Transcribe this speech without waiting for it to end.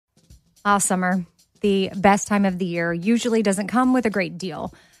Summer, the best time of the year, usually doesn't come with a great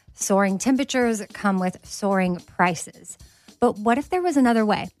deal. Soaring temperatures come with soaring prices. But what if there was another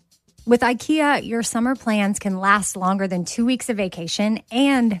way? With IKEA, your summer plans can last longer than 2 weeks of vacation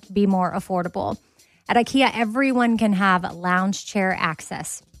and be more affordable. At IKEA, everyone can have lounge chair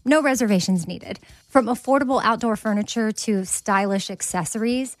access. No reservations needed. From affordable outdoor furniture to stylish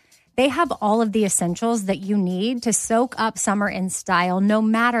accessories, they have all of the essentials that you need to soak up summer in style, no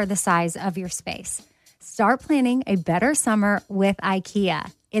matter the size of your space. Start planning a better summer with IKEA.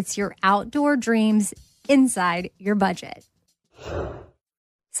 It's your outdoor dreams inside your budget.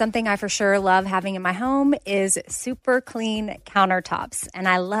 Something I for sure love having in my home is super clean countertops, and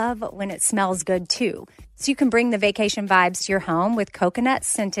I love when it smells good too. So you can bring the vacation vibes to your home with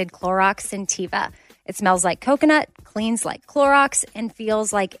coconut-scented Clorox Scentiva. It smells like coconut, cleans like Clorox, and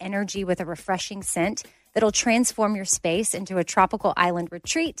feels like energy with a refreshing scent that'll transform your space into a tropical island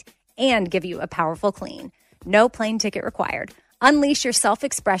retreat and give you a powerful clean. No plane ticket required. Unleash your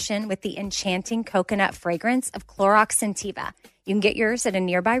self-expression with the enchanting coconut fragrance of Clorox Scentiva. You can get yours at a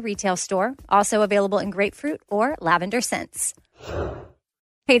nearby retail store, also available in grapefruit or lavender scents.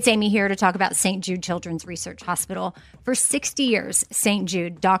 Hey, it's Amy here to talk about St. Jude Children's Research Hospital. For 60 years, St.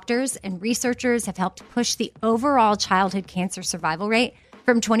 Jude doctors and researchers have helped push the overall childhood cancer survival rate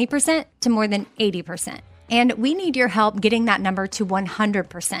from 20% to more than 80%. And we need your help getting that number to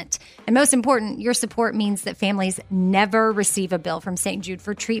 100%. And most important, your support means that families never receive a bill from St. Jude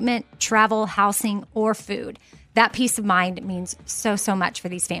for treatment, travel, housing, or food. That peace of mind means so much for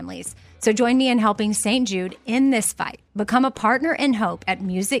these families. So join me in helping St. Jude in this fight. Become a partner in hope at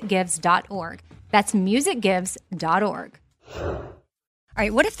musicgives.org. That's musicgives.org. All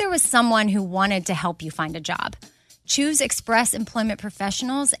right, what if there was someone who wanted to help you find a job? Choose Express Employment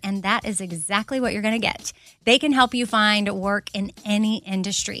Professionals, and that is exactly what you're going to get. They can help you find work in any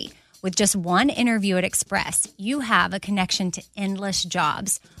industry. With just one interview at Express, you have a connection to endless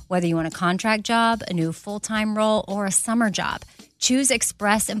jobs. Whether you want a contract job, a new full-time role, or a summer job, choose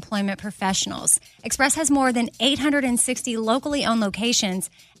Express Employment Professionals. Express has more than 860 locally owned locations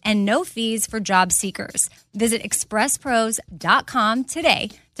and no fees for job seekers. Visit expresspros.com today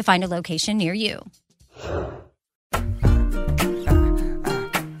to find a location near you.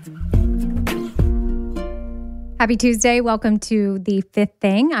 Happy Tuesday. Welcome to The Fifth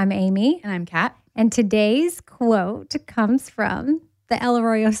Thing. I'm Amy. And I'm Kat. And today's quote comes from the El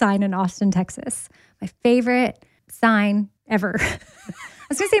Arroyo sign in Austin, Texas. My favorite sign ever. I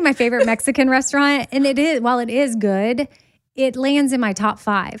was going to say my favorite Mexican restaurant. And it is, while it is good, it lands in my top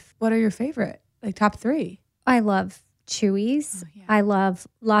 5. What are your favorite? Like top 3? I love Chuy's. Oh, yeah. I love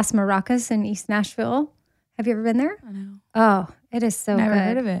Las Maracas in East Nashville. Have you ever been there? I know. Oh, it is so Never good.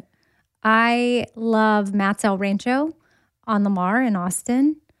 heard of it. I love Matt's El Rancho on Lamar in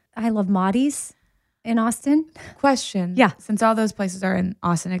Austin. I love Maudie's in Austin. Question. Yeah. Since all those places are in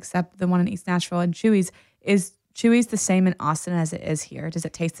Austin except the one in East Nashville and Chuy's, is Chuy's the same in Austin as it is here? Does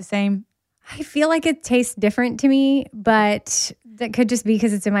it taste the same? I feel like it tastes different to me, but that could just be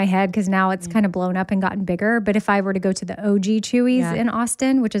because it's in my head because now it's kind of blown up and gotten bigger. But if I were to go to the OG Chuy's in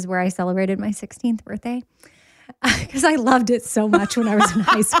Austin, which is where I celebrated my 16th birthday, because I loved it so much when I was in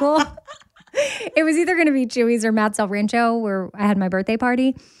high school. It was either going to be Chuy's or Matt's El Rancho where I had my birthday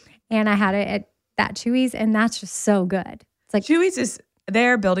party, and I had it at that Chuy's, and that's just so good. It's like Chuy's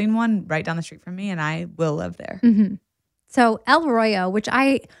they're building one right down the street from me, and I will live there. Mm-hmm. So El Arroyo, which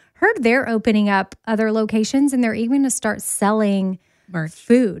I heard they're opening up other locations, and they're even going to start selling merch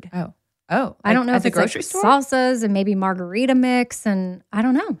food. Oh, I don't know if the it's grocery like store? salsas and maybe margarita mix, and I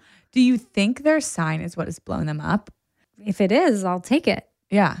don't know. Do you think their sign is what has blown them up? If it is, I'll take it.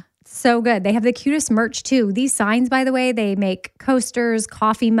 Yeah. So good. They have the cutest merch too. These signs, by the way, they make coasters,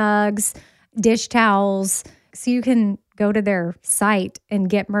 coffee mugs, dish towels. So you can go to their site and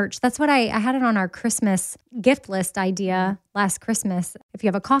get merch. That's what I had it on our Christmas gift list idea last Christmas. If you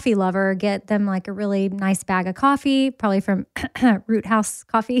have a coffee lover, get them like a really nice bag of coffee, probably from Root House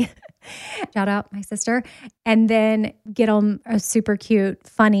Coffee. Shout out my sister. And then get them a super cute,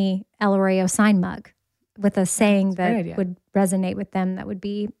 funny El Arroyo sign mug with a saying that would resonate with them. That would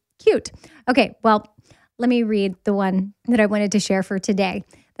be cute. Okay, well, let me read the one that I wanted to share for today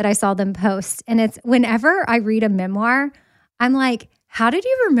that I saw them post. And it's whenever I read a memoir, I'm like, how did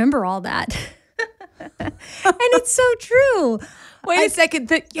you remember all that? And it's so true. Wait a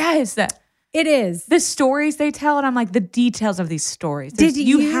second. It is. The stories they tell, and I'm like, the details of these stories.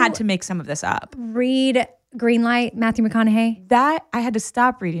 You had to make some of this up. Read Greenlight, Matthew McConaughey? That, I had to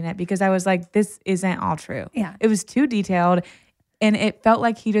stop reading it because I was like, this isn't all true. Yeah. It was too detailed. And it felt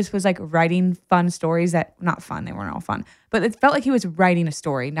like he just was like writing fun stories that, not fun, they weren't all fun. But it felt like he was writing a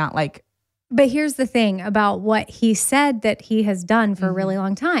story, not like But here's the thing about what he said that he has done for a really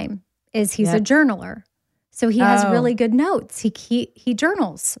long time is he's a journaler. So he has really good notes. He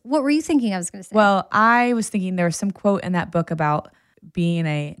journals. What were you thinking I was going to say? Well, I was thinking there was some quote in that book about being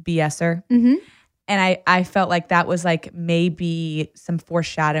a BSer. Mm-hmm. And I felt like that was like maybe some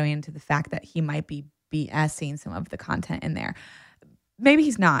foreshadowing to the fact that he might be BSing some of the content in there. Maybe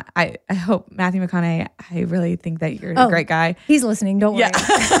he's not. I hope Matthew McConaughey, I really think that you're a great guy. He's listening. Don't worry.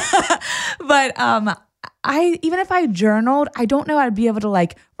 But even if I journaled, I don't know I'd be able to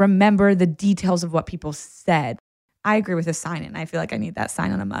like remember the details of what people said. I agree with the sign and I feel like I need that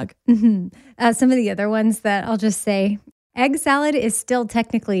sign on a mug. Mm-hmm. Some of the other ones that I'll just say, egg salad is still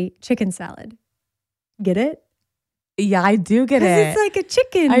technically chicken salad. Get it? Yeah, I do get it. It's like a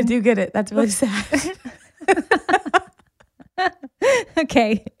chicken. I do get it. That's really sad.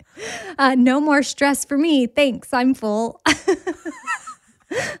 Okay. No more stress for me. Thanks. I'm full.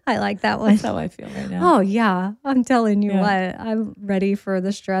 I like that one. That's how I feel right now. Oh, yeah. I'm telling you what. I'm ready for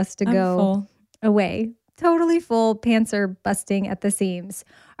the stress to go full. away. Totally full. Pants are busting at the seams.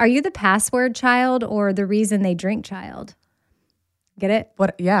 Are you the password child or the reason they drink child? Get it?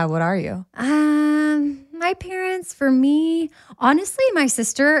 What are you? My parents, for me, honestly, my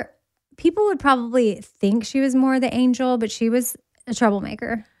sister, people would probably think she was more the angel, but she was a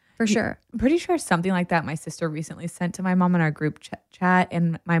troublemaker for sure. I'm pretty sure something like that my sister recently sent to my mom in our group chat.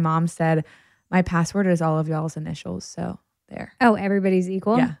 And my mom said, my password is all of y'all's initials. So there. Oh, everybody's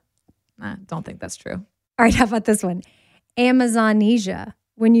equal? Yeah. Don't think that's true. All right, how about this one? Amazonesia,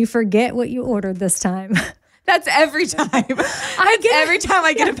 when you forget what you ordered this time. That's every time. Every time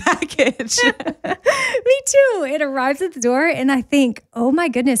I get a package. Me too. It arrives at the door and I think, oh my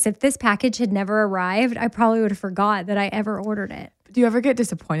goodness, if this package had never arrived, I probably would have forgot that I ever ordered it. Do you ever get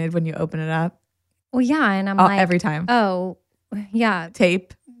disappointed when you open it up? Well, yeah. And I'm like, every time. Oh, yeah.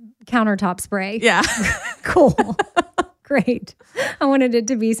 Tape. Countertop spray. Yeah. Cool. Great. I wanted it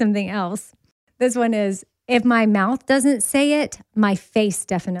to be something else. This one is, if my mouth doesn't say it, my face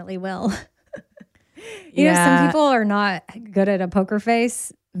definitely will. You know, some people are not good at a poker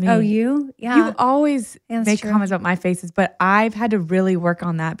face. Me. Oh, you? Yeah. You always make comments about my faces, but I've had to really work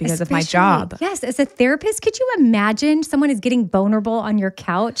on that because of my job. Yes. As a therapist, could you imagine someone is getting vulnerable on your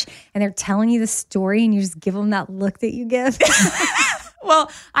couch and they're telling you the story and you just give them that look that you give?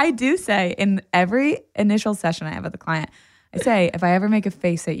 Well, I do say in every initial session I have with a client, I say, if I ever make a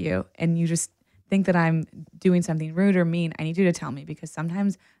face at you and you just think that I'm doing something rude or mean, I need you to tell me because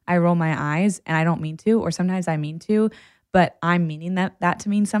sometimes I roll my eyes and I don't mean to, or sometimes I mean to, but I'm meaning that to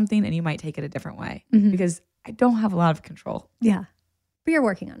mean something and you might take it a different way because I don't have a lot of control. Yeah, but you're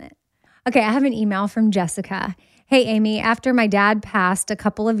working on it. Okay, I have an email from Jessica. Hey, Amy, after my dad passed a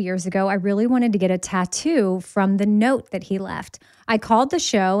couple of years ago, I really wanted to get a tattoo from the note that he left. I called the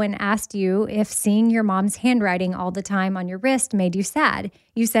show and asked you if seeing your mom's handwriting all the time on your wrist made you sad.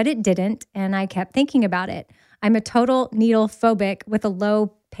 You said it didn't, and I kept thinking about it. I'm a total needle phobic with a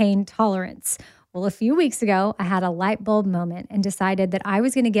low pain tolerance. Well, a few weeks ago, I had a light bulb moment and decided that I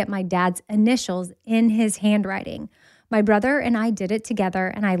was going to get my dad's initials in his handwriting. My brother and I did it together,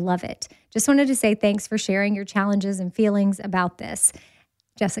 and I love it. Just wanted to say thanks for sharing your challenges and feelings about this,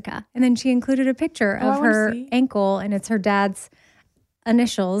 Jessica. And then she included a picture of her ankle, and it's her dad's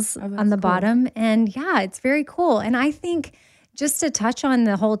initials on the bottom. And yeah, it's very cool. And I think just to touch on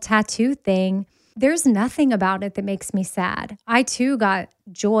the whole tattoo thing, there's nothing about it that makes me sad. I too got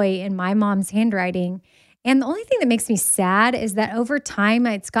joy in my mom's handwriting. And the only thing that makes me sad is that over time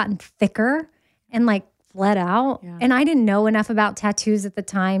it's gotten thicker and like bled out. Yeah. And I didn't know enough about tattoos at the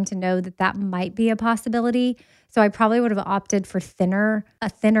time to know that that might be a possibility. So I probably would have opted for a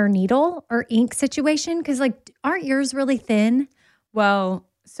thinner needle or ink situation. Because like, aren't yours really thin? Well,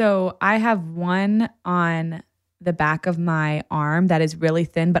 so I have one on the back of my arm that is really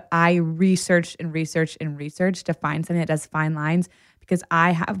thin, but I researched to find something that does fine lines because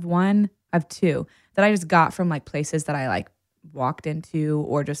I have two that I just got from like places that I like walked into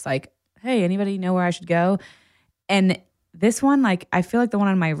or just like, hey, anybody know where I should go? And this one, like, I feel like the one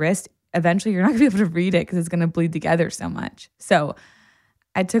on my wrist, eventually you're not gonna be able to read it because it's gonna bleed together so much. So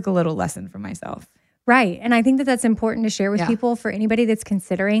I took a little lesson for myself. Right. And I think that that's important to share with people. For anybody that's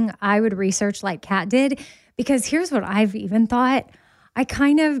considering, I would research like Kat did, because here's what I've even thought.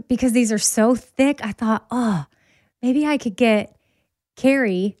 Because these are so thick, I thought, oh, maybe I could get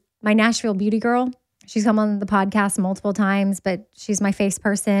Carrie, my Nashville beauty girl. She's come on the podcast multiple times, but she's my face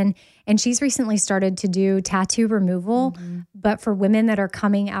person. And she's recently started to do tattoo removal, but for women that are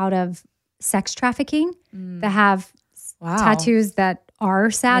coming out of sex trafficking, that have tattoos that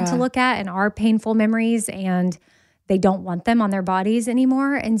are sad to look at and are painful memories, and they don't want them on their bodies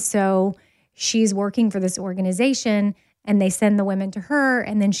anymore. And so she's working for this organization and they send the women to her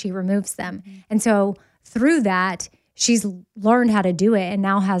and then she removes them. And so through that, she's learned how to do it and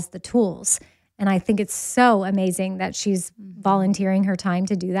now has the tools. And I think it's so amazing that she's volunteering her time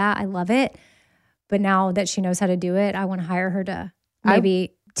to do that. I love it. But now that she knows how to do it, I want to hire her to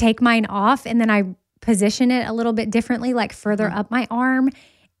maybe take mine off and then I position it a little bit differently, like further up my arm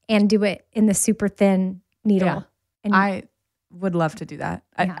and do it in the super thin needle. Yeah. And I would love to do that.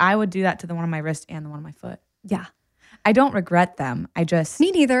 Yeah. I would do that to the one on my wrist and the one on my foot. yeah, I don't regret them. I just,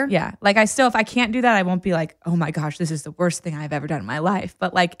 me neither. yeah. Like I still, if I can't do that, I won't be like, oh my gosh, this is the worst thing I've ever done in my life.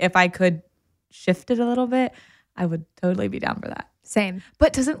 But like if I could shift it a little bit, I would totally be down for that. Same.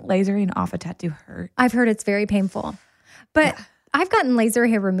 But doesn't lasering off a tattoo hurt? I've heard it's very painful, but I've gotten laser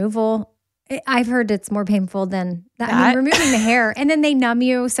hair removal. I've heard it's more painful than that. I mean, removing the hair and then they numb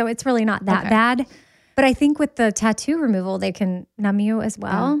you. So it's really not that bad. But I think with the tattoo removal, they can numb you as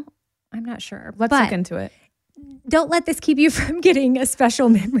well. I'm not sure. Let's look into it. Don't let this keep you from getting a special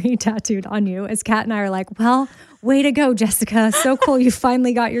memory tattooed on you. As Kat and I are like, well, way to go, Jessica. So cool. You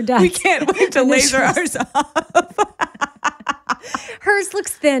finally got your death. We can't wait to laser ours off. Hers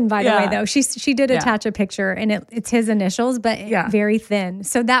looks thin, by the way, though. She did attach a picture and it's his initials, but very thin.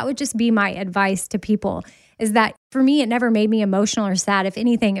 So that would just be my advice to people is that for me, it never made me emotional or sad. If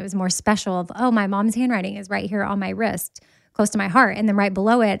anything, it was more special of, oh, my mom's handwriting is right here on my wrist, close to my heart. And then right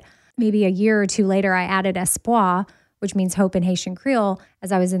below it, maybe a year or two later, I added espoir, which means hope in Haitian Creole,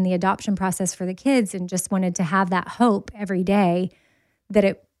 as I was in the adoption process for the kids and just wanted to have that hope every day that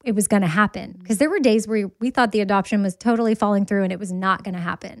it was going to happen. Because there were days where we thought the adoption was totally falling through and it was not going to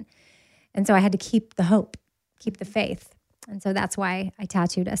happen. And so I had to keep the hope, keep the faith. And so that's why I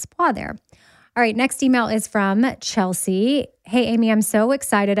tattooed espoir there. All right, next email is from Chelsea. Hey, Amy, I'm so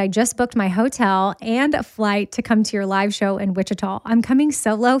excited. I just booked my hotel and a flight to come to your live show in Wichita. I'm coming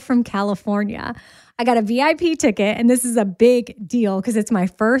solo from California. I got a VIP ticket, and this is a big deal because it's my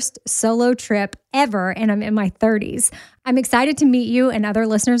first solo trip ever, and I'm in my 30s. I'm excited to meet you and other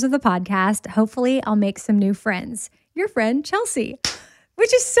listeners of the podcast. Hopefully, I'll make some new friends. Your friend, Chelsea.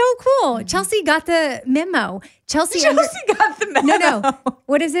 Which is so cool. Chelsea got the memo. Chelsea got the memo. No.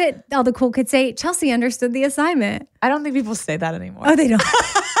 What is it? All the cool kids say, Chelsea understood the assignment. I don't think people say that anymore. Oh, they don't. I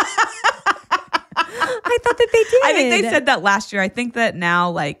thought that they did. I think they said that last year. I think that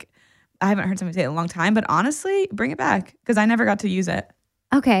now, like, I haven't heard somebody say it in a long time, but honestly, bring it back because I never got to use it.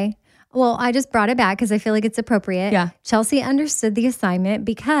 Okay. Well, I just brought it back because I feel like it's appropriate. Yeah. Chelsea understood the assignment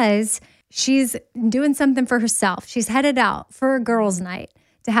because she's doing something for herself. She's headed out for a girls' night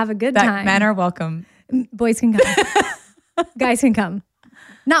to have a good time. Men are welcome. Boys can come. Guys can come.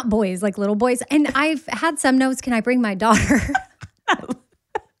 Not boys, like little boys. And I've had some notes. Can I bring my daughter?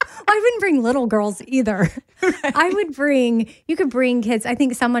 I wouldn't bring little girls either. Right. I would you could bring kids. I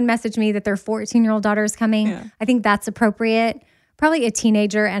think someone messaged me that their 14-year-old daughter is coming. Yeah. I think that's appropriate. Probably a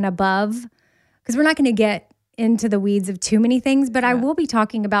teenager and above, because we're not going to get into the weeds of too many things, but I will be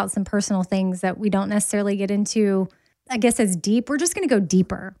talking about some personal things that we don't necessarily get into, I guess, as deep. We're just going to go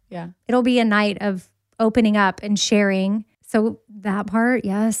deeper. Yeah. It'll be a night of opening up and sharing. So that part,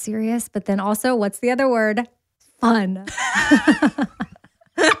 serious. But then also, what's the other word? Fun.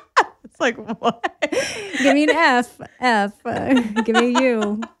 It's like, what? Give me an F. Give me a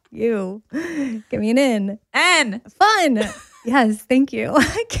U. U. Give me an N. N. Fun. Yes, thank you.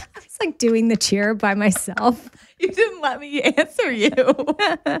 I was like doing the cheer by myself. You didn't let me answer you.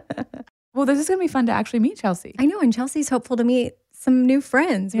 Well, this is going to be fun to actually meet Chelsea. I know, and Chelsea's hopeful to meet some new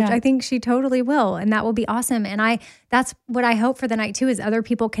friends, which I think she totally will, and that will be awesome. And that's what I hope for the night too, is other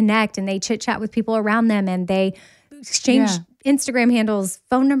people connect and they chit chat with people around them and they exchange Instagram handles,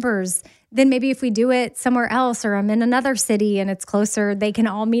 phone numbers. Then maybe if we do it somewhere else or I'm in another city and it's closer, they can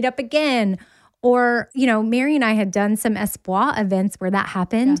all meet up again. Or, Mary and I had done some espoir events where that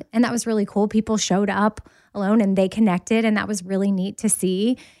happened. And that was really cool. People showed up alone and they connected. And that was really neat to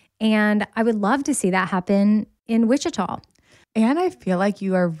see. And I would love to see that happen in Wichita. And I feel like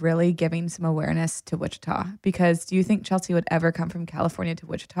you are really giving some awareness to Wichita, because do you think Chelsea would ever come from California to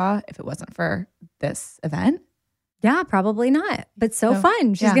Wichita if it wasn't for this event? Yeah, probably not. But so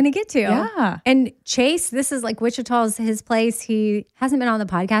fun. She's going to get to. Yeah. And Chase, this is like Wichita's his place. He hasn't been on the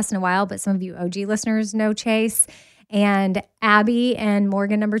podcast in a while, but some of you OG listeners know Chase. And Abby and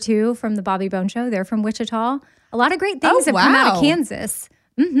Morgan number 2 from the Bobby Bone Show, they're from Wichita. A lot of great things have come out of Kansas.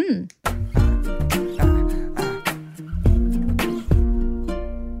 Mm-hmm.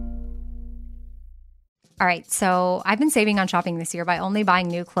 All right, so I've been saving on shopping this year by only buying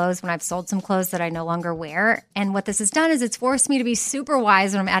new clothes when I've sold some clothes that I no longer wear. And what this has done is it's forced me to be super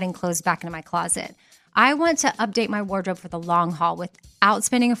wise when I'm adding clothes back into my closet. I want to update my wardrobe for the long haul without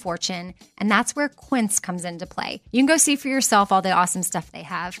spending a fortune, and that's where Quince comes into play. You can go see for yourself all the awesome stuff they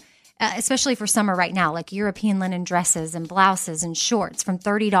have, especially for summer right now, like European linen dresses and blouses and shorts from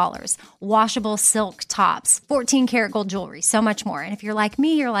 $30, washable silk tops, 14 karat gold jewelry, so much more. And if you're like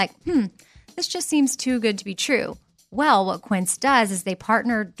me, you're like, this just seems too good to be true. Well, what Quince does is they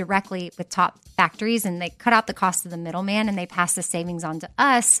partner directly with top factories and they cut out the cost of the middleman and they pass the savings on to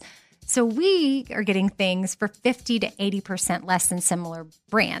us. So we are getting things for 50 to 80% less than similar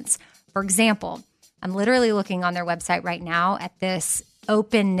brands. For example, I'm literally looking on their website right now at this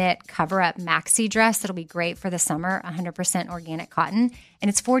open knit cover-up maxi dress that'll be great for the summer, 100% organic cotton, and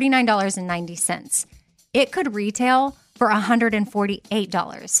it's $49.90. It could retail for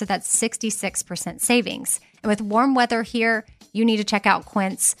 $148, so that's 66% savings. And with warm weather here, you need to check out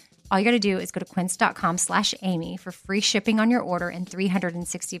Quince. All you got to do is go to quince.com/Amy for free shipping on your order and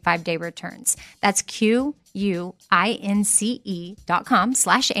 365-day returns. That's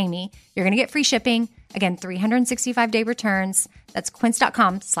QUINCE.com/Amy. You're going to get free shipping. Again, 365-day returns. That's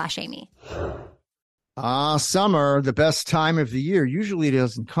quince.com/Amy. Summer, the best time of the year, usually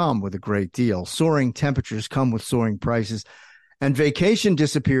doesn't come with a great deal. Soaring temperatures come with soaring prices, and vacation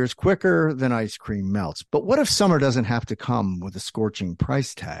disappears quicker than ice cream melts. But what if summer doesn't have to come with a scorching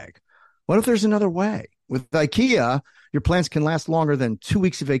price tag? What if there's another way? With IKEA, your plans can last longer than 2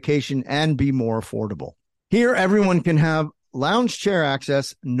 weeks of vacation and be more affordable. Here, everyone can have lounge chair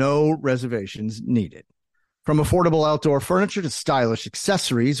access, no reservations needed. From affordable outdoor furniture to stylish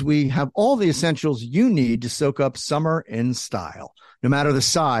accessories, we have all the essentials you need to soak up summer in style, no matter the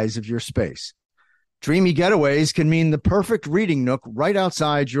size of your space. Dreamy getaways can mean the perfect reading nook right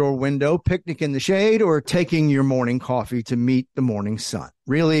outside your window, picnic in the shade, or taking your morning coffee to meet the morning sun.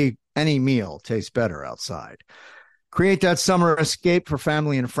 Really, any meal tastes better outside. Create that summer escape for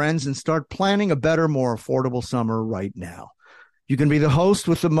family and friends and start planning a better, more affordable summer right now. You can be the host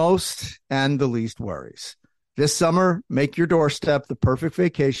with the most and the least worries. This summer, make your doorstep the perfect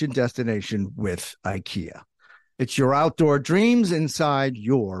vacation destination with IKEA. It's your outdoor dreams inside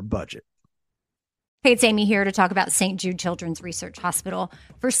your budget. Hey, it's Amy here to talk about St. Jude Children's Research Hospital.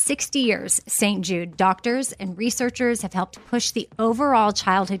 For 60 years, St. Jude doctors and researchers have helped push the overall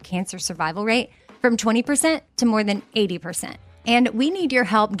childhood cancer survival rate from 20% to more than 80%. And we need your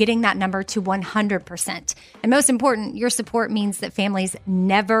help getting that number to 100%. And most important, your support means that families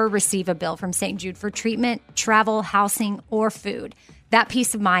never receive a bill from St. Jude for treatment, travel, housing, or food. That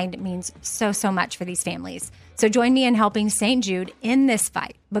peace of mind means so, so much for these families. So join me in helping St. Jude in this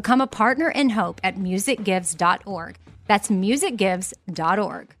fight. Become a partner in hope at musicgives.org. That's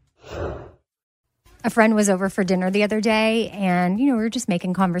musicgives.org. A friend was over for dinner the other day, and, we were just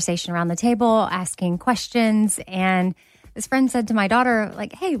making conversation around the table, asking questions, and this friend said to my daughter,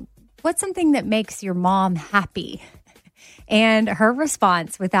 hey, what's something that makes your mom happy? And her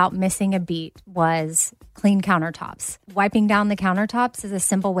response, without missing a beat, was clean countertops. Wiping down the countertops is a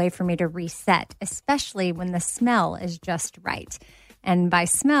simple way for me to reset, especially when the smell is just right. And by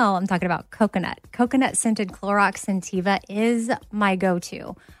smell, I'm talking about coconut. Coconut-scented Clorox Scentiva is my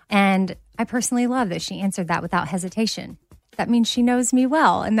go-to. And I personally love that she answered that without hesitation. That means she knows me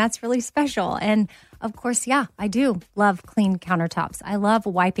well, and that's really special. And of course, I do love clean countertops. I love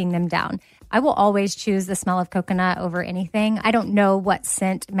wiping them down. I will always choose the smell of coconut over anything. I don't know what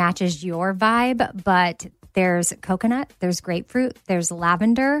scent matches your vibe, but there's coconut, there's grapefruit, there's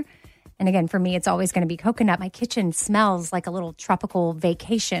lavender. And again, for me, it's always going to be coconut. My kitchen smells like a little tropical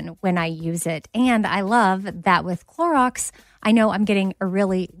vacation when I use it. And I love that with Clorox, I know I'm getting a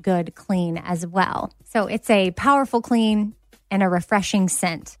really good clean as well. So it's a powerful clean and a refreshing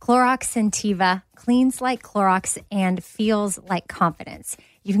scent. Clorox Scentiva cleans like Clorox and feels like confidence.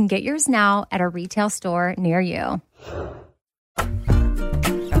 You can get yours now at a retail store near you.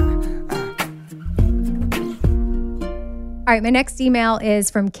 All right, my next email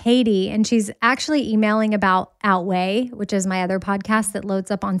is from Katie, and she's actually emailing about Outweigh, which is my other podcast that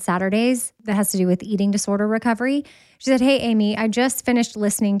loads up on Saturdays that has to do with eating disorder recovery. She said, "Hey, Amy, I just finished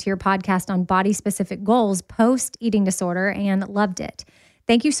listening to your podcast on body-specific goals post-eating disorder and loved it.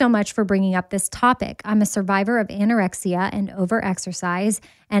 Thank you so much for bringing up this topic. I'm a survivor of anorexia and overexercise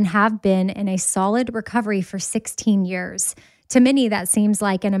and have been in a solid recovery for 16 years. To many, that seems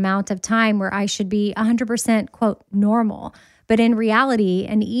like an amount of time where I should be 100%, quote, normal. But in reality,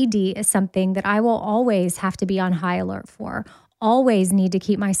 an ED is something that I will always have to be on high alert for, always need to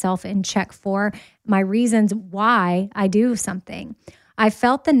keep myself in check for my reasons why I do something. I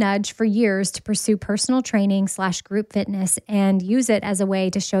felt the nudge for years to pursue personal training / group fitness and use it as a way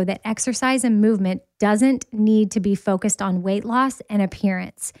to show that exercise and movement doesn't need to be focused on weight loss and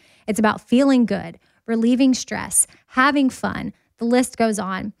appearance. It's about feeling good, relieving stress, having fun. The list goes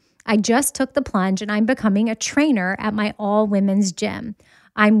on. I just took the plunge and I'm becoming a trainer at my all-women's gym.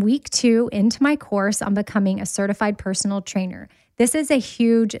 I'm week 2 into my course on becoming a certified personal trainer. This is a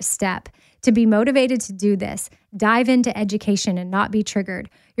huge step. To be motivated to do this, dive into education and not be triggered.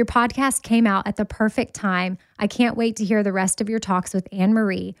 Your podcast came out at the perfect time. I can't wait to hear the rest of your talks with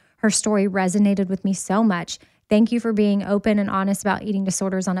Anne-Marie. Her story resonated with me so much. Thank you for being open and honest about eating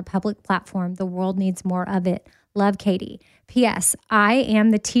disorders on a public platform. The world needs more of it. Love, Katie. P.S. I am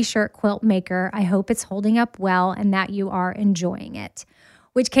the t-shirt quilt maker. I hope it's holding up well and that you are enjoying it.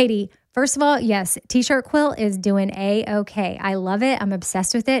 Which, Katie, first of all, yes, t-shirt quilt is doing A-okay. I love it. I'm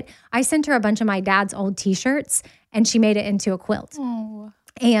obsessed with it. I sent her a bunch of my dad's old t-shirts and she made it into a quilt. Oh.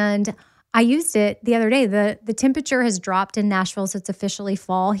 And I used it the other day. The temperature has dropped in Nashville, so it's officially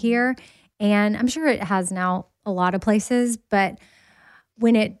fall here. And I'm sure it has now a lot of places, but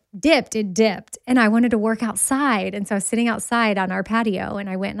when it dipped. And I wanted to work outside. And so I was sitting outside on our patio and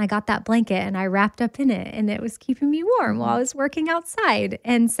I went and I got that blanket and I wrapped up in it and it was keeping me warm while I was working outside.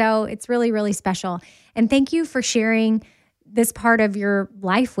 And so it's really, really special. And thank you for sharing this part of your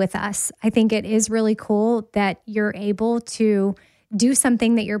life with us. I think it is really cool that you're able to do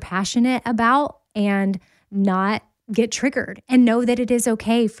something that you're passionate about and not get triggered and know that it is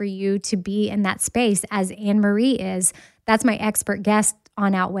okay for you to be in that space as Anne-Marie is. That's my expert guest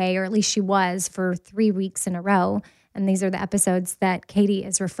on Outweigh, or at least she was for 3 weeks in a row. And these are the episodes that Katie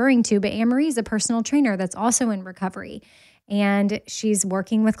is referring to. But Anne-Marie is a personal trainer that's also in recovery. And she's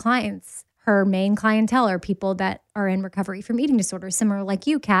working with clients. Her main clientele are people that are in recovery from eating disorders, similar like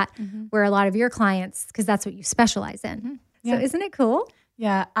you, Kat, where a lot of your clients, because that's what you specialize in. Mm-hmm. Yeah. So isn't it cool?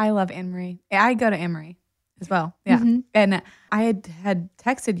 Yeah, I love Anne-Marie. I go to Anne-Marie as well. Yeah. Mm-hmm. And I had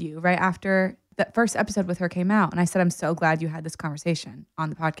texted you right after the first episode with her came out. And I said, I'm so glad you had this conversation on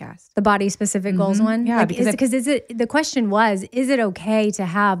the podcast. The body specific goals one? Yeah. Like, the question was, is it okay to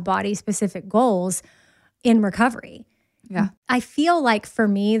have body specific goals in recovery? Yeah. I feel like for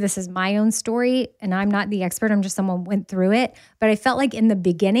me, this is my own story and I'm not the expert. I'm just someone who went through it. But I felt like in the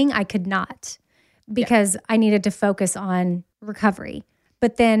beginning, I could not because I needed to focus on recovery.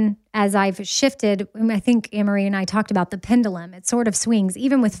 But then as I've shifted, I think Anne-Marie and I talked about the pendulum. It sort of swings,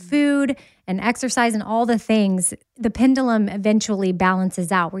 even with food and exercise and all the things. The pendulum eventually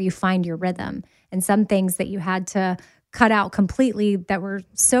balances out where you find your rhythm. And some things that you had to cut out completely that were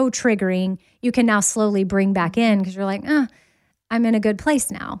so triggering, you can now slowly bring back in because you're like, I'm in a good place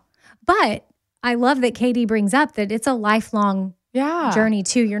now. But I love that Katie brings up that it's a lifelong journey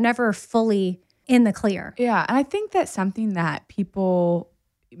too. You're never fully in the clear. Yeah. And I think that something that people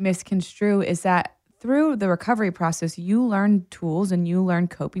misconstrue is that through the recovery process, you learn tools and you learn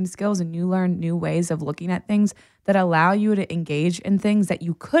coping skills and you learn new ways of looking at things that allow you to engage in things that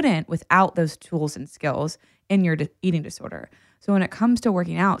you couldn't without those tools and skills in your eating disorder. So when it comes to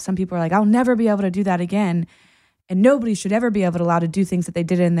working out, some people are like, I'll never be able to do that again. And nobody should ever be able to allow to do things that they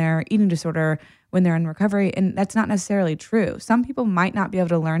did in their eating disorder when they're in recovery. And that's not necessarily true. Some people might not be able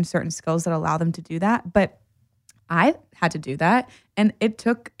to learn certain skills that allow them to do that. But I had to do that. And it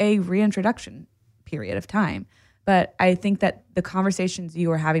took a reintroduction period of time. But I think that the conversations you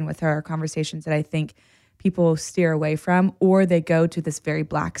were having with her are conversations that I think people steer away from, or they go to this very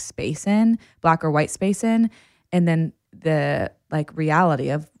black or white space in, and then the reality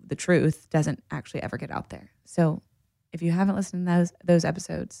of the truth doesn't actually ever get out there. So if you haven't listened to those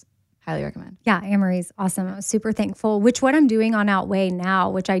episodes, highly recommend. Yeah, Anne-Marie's awesome. I was super thankful, what I'm doing on Outweigh now,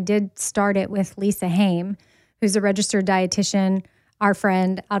 which I did start it with Lisa Haim, who's a registered dietitian, our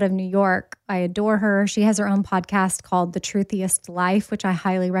friend out of New York. I adore her. She has her own podcast called The Truthiest Life, which I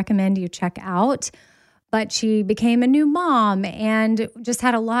highly recommend you check out. But she became a new mom and just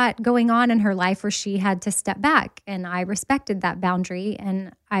had a lot going on in her life where she had to step back. And I respected that boundary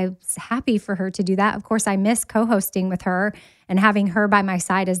and I was happy for her to do that. Of course, I miss co-hosting with her and having her by my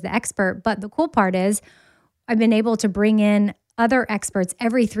side as the expert. But the cool part is I've been able to bring in other experts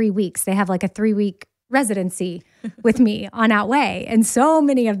every 3 weeks. They have like a 3-week residency with me on Outweigh. And so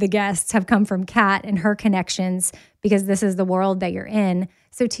many of the guests have come from Kat and her connections because this is the world that you're in.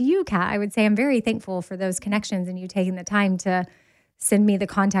 So to you, Kat, I would say I'm very thankful for those connections and you taking the time to send me the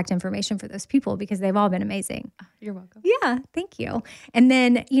contact information for those people because they've all been amazing. You're welcome. Yeah, thank you. And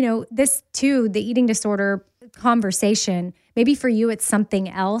then, this too, the eating disorder conversation, maybe for you it's something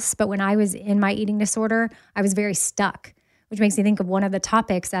else, but when I was in my eating disorder, I was very stuck, which makes me think of one of the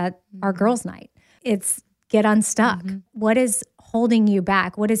topics at our girls' night. It's get unstuck. Mm-hmm. What is holding you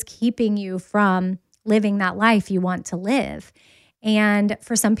back? What is keeping you from living that life you want to live? And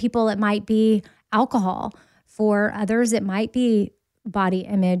for some people, it might be alcohol. For others, it might be body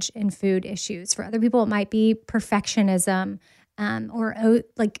image and food issues. For other people, it might be perfectionism or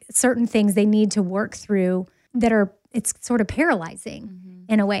like certain things they need to work through it's sort of paralyzing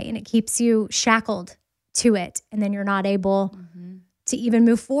in a way, and it keeps you shackled to it. And then you're not able to even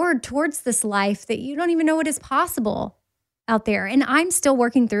move forward towards this life that you don't even know what is possible out there. And I'm still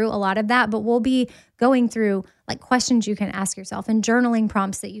working through a lot of that, but we'll be going through like questions you can ask yourself and journaling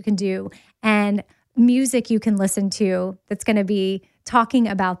prompts that you can do and music you can listen to that's going to be talking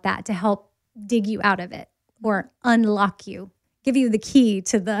about that to help dig you out of it or unlock you, give you the key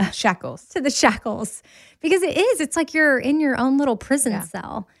to the shackles. Because it's like you're in your own little prison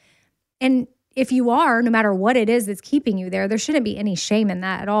cell. And if you are, no matter what it is that's keeping you there shouldn't be any shame in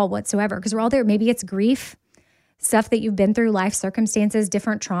that at all whatsoever, because we're all there. Maybe it's grief, stuff that you've been through, life circumstances,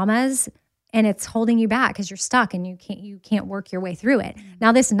 different traumas, and it's holding you back because you're stuck and you can't work your way through it.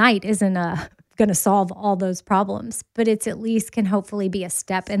 Now, this night isn't going to solve all those problems, but it's at least can hopefully be a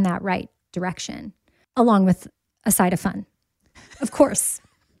step in that right direction, along with a side of fun. Of course.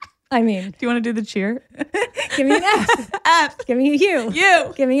 I mean, do you want to do the cheer? Give me an F. F. Give me a U.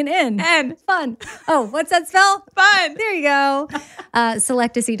 U. Give me an N. N. Fun. Oh, what's that spell? Fun. There you go.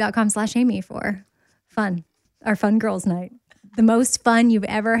 Selectaseat.com/Amy for fun. Our fun girls night. The most fun you've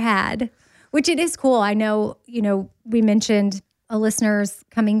ever had, which it is cool. I know, we mentioned listeners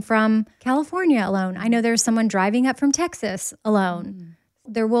coming from California alone. I know there's someone driving up from Texas alone.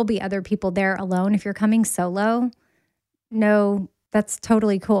 There will be other people there alone. If you're coming solo, no, that's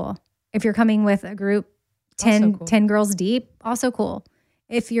totally cool. If you're coming with a group, 10 girls deep, also cool.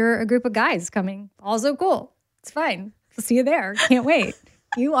 If you're a group of guys coming, also cool. It's fine. We'll see you there. Can't wait.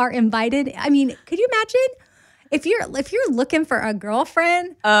 You are invited. I mean, could you imagine if you're looking for a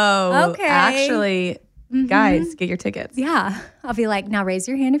girlfriend? Oh, okay. Actually, guys, get your tickets. Yeah. I'll be like, now raise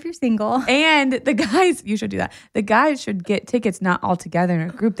your hand if you're single. And the guys, you should do that. The guys should get tickets not all together in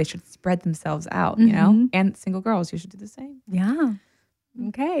a group. They should spread themselves out, And single girls, you should do the same. Yeah.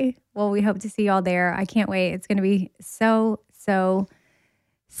 Okay. Well, we hope to see y'all there. I can't wait. It's going to be so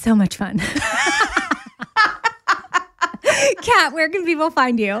much fun. Kat, where can people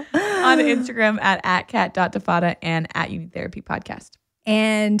find you? On Instagram at cat.tafada and at You Need Therapy Podcast.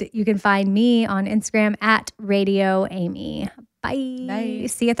 And you can find me on Instagram at Radio Amy. Bye. Bye.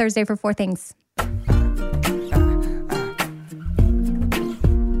 See you Thursday for 4 Things.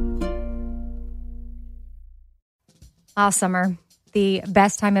 Summer, the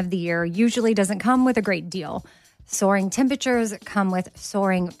best time of the year, usually doesn't come with a great deal. Soaring temperatures come with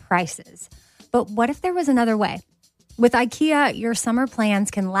soaring prices. But what if there was another way? With IKEA, your summer plans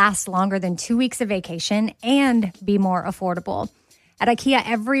can last longer than 2 weeks of vacation and be more affordable. At IKEA,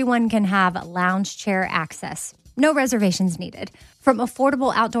 everyone can have lounge chair access. No reservations needed. From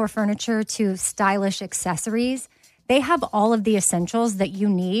affordable outdoor furniture to stylish accessories, they have all of the essentials that you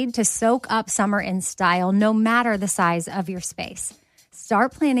need to soak up summer in style, no matter the size of your space.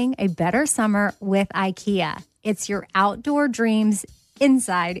 Start planning a better summer with IKEA. It's your outdoor dreams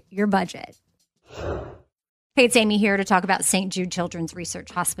inside your budget. Hey, it's Amy here to talk about St. Jude Children's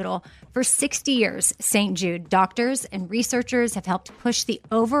Research Hospital. For 60 years, St. Jude doctors and researchers have helped push the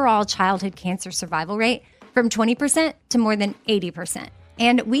overall childhood cancer survival rate from 20% to more than 80%.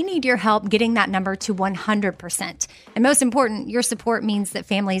 And we need your help getting that number to 100%. And most important, your support means that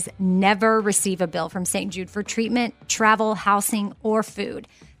families never receive a bill from St. Jude for treatment, travel, housing, or food.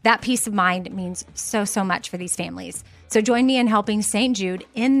 That peace of mind means so much for these families. So join me in helping St. Jude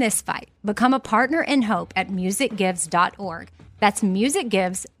in this fight. Become a partner in hope at musicgives.org. That's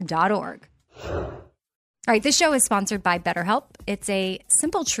musicgives.org. All right, this show is sponsored by BetterHelp. It's a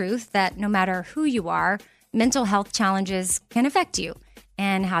simple truth that no matter who you are, mental health challenges can affect you,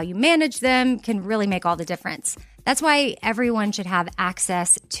 and how you manage them can really make all the difference. That's why everyone should have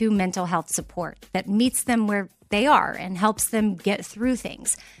access to mental health support that meets them where they are and helps them get through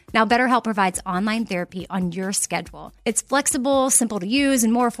things. Now, BetterHelp provides online therapy on your schedule. It's flexible, simple to use,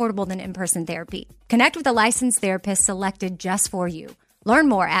 and more affordable than in-person therapy. Connect with a licensed therapist selected just for you. Learn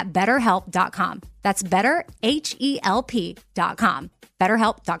more at BetterHelp.com. That's BetterHelp.com.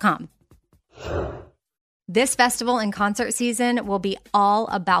 BetterHelp.com. This festival and concert season will be all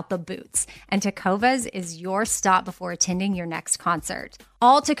about the boots, and Tecovas is your stop before attending your next concert.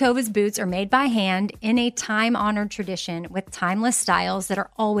 All Tecovas boots are made by hand in a time-honored tradition with timeless styles that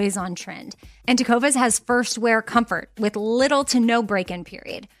are always on trend. And Tecovas has first wear comfort with little to no break-in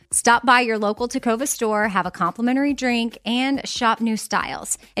period. Stop by your local Tecovas store, have a complimentary drink, and shop new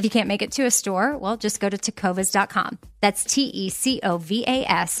styles. If you can't make it to a store, well, just go to tecovas.com. That's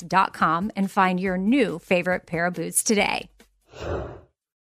Tecovas.com and find your new favorite pair of boots today.